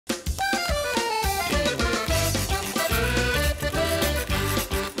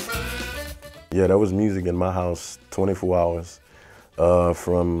Yeah, there was music in my house 24 hours.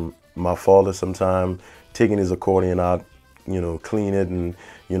 From my father sometime taking his accordion out, clean it, and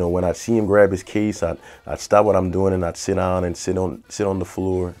when I'd see him grab his case, I'd stop what I'm doing and I'd sit down and sit on the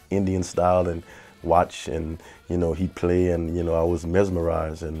floor, Indian style, and watch, and he'd play, and I was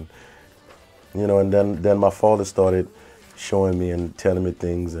mesmerized, and and then my father started showing me and telling me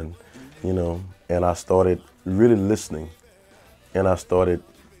things, and and I started really listening, and I started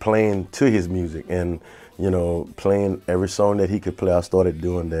playing to his music, and playing every song that he could play. I started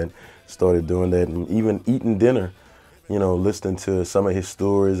doing that, and even eating dinner, listening to some of his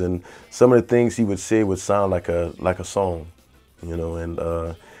stories, and some of the things he would say would sound like a song, and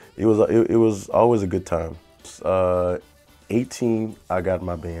it was always a good time. 18, I got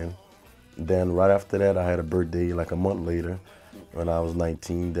my band. Then right after that, I had a birthday like a month later, when I was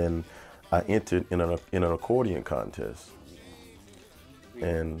 19. Then I entered in an accordion contest,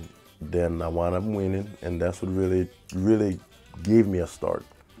 and then I wound up winning, and that's what really gave me a start.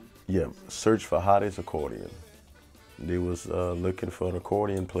 Yeah, search for hottest accordion. They was looking for an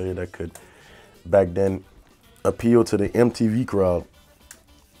accordion player that could, back then, appeal to the MTV crowd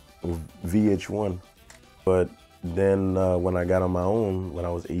of VH1. But then when I got on my own, when I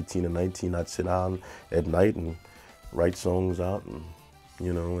was 18 and 19, I'd sit down at night and write songs out, and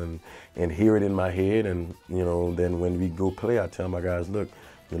and hear it in my head, and then when we go play, I tell my guys, look,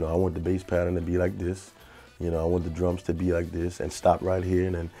 I want the bass pattern to be like this, I want the drums to be like this, and stop right here,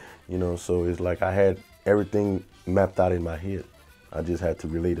 and then so it's like I had everything mapped out in my head. I just had to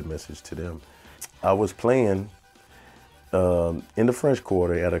relay the message to them. I was playing in the French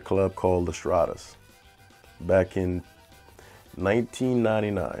Quarter at a club called the Stratas back in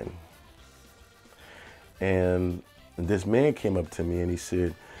 1999, and this man came up to me and he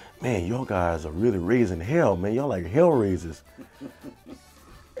said, "Man, y'all guys are really raising hell, man. Y'all like hell raisers."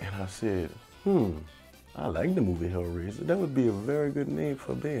 And I said, I like the movie Hellraiser. That would be a very good name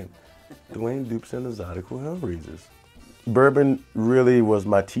for a band. Dwayne Dopsie and the Zydeco Hellraisers. Bourbon really was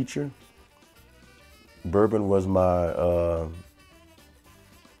my teacher. Bourbon was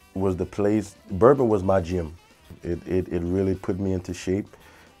the place. Bourbon was my gym. It really put me into shape.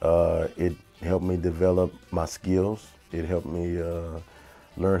 It helped me develop my skills. It helped me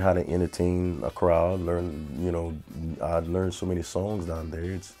learn how to entertain a crowd. I learned so many songs down there.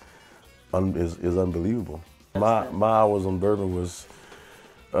 It's unbelievable. My hours on Bourbon was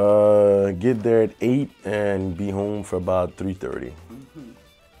get there at 8 and be home for about 3:30.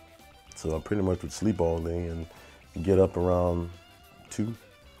 So I pretty much would sleep all day and get up around 2,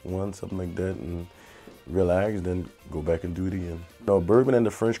 1, something like that, and relax, then go back and do it again. Bourbon and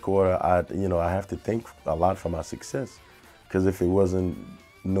the French Quarter, I have to thank a lot for my success, because if it wasn't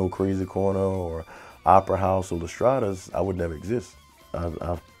No Crazy Corner or Opera House or the Stratas, I would never exist.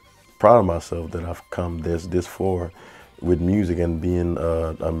 I'm proud of myself that I've come this far with music and being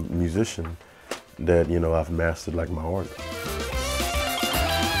a musician that I've mastered like my art.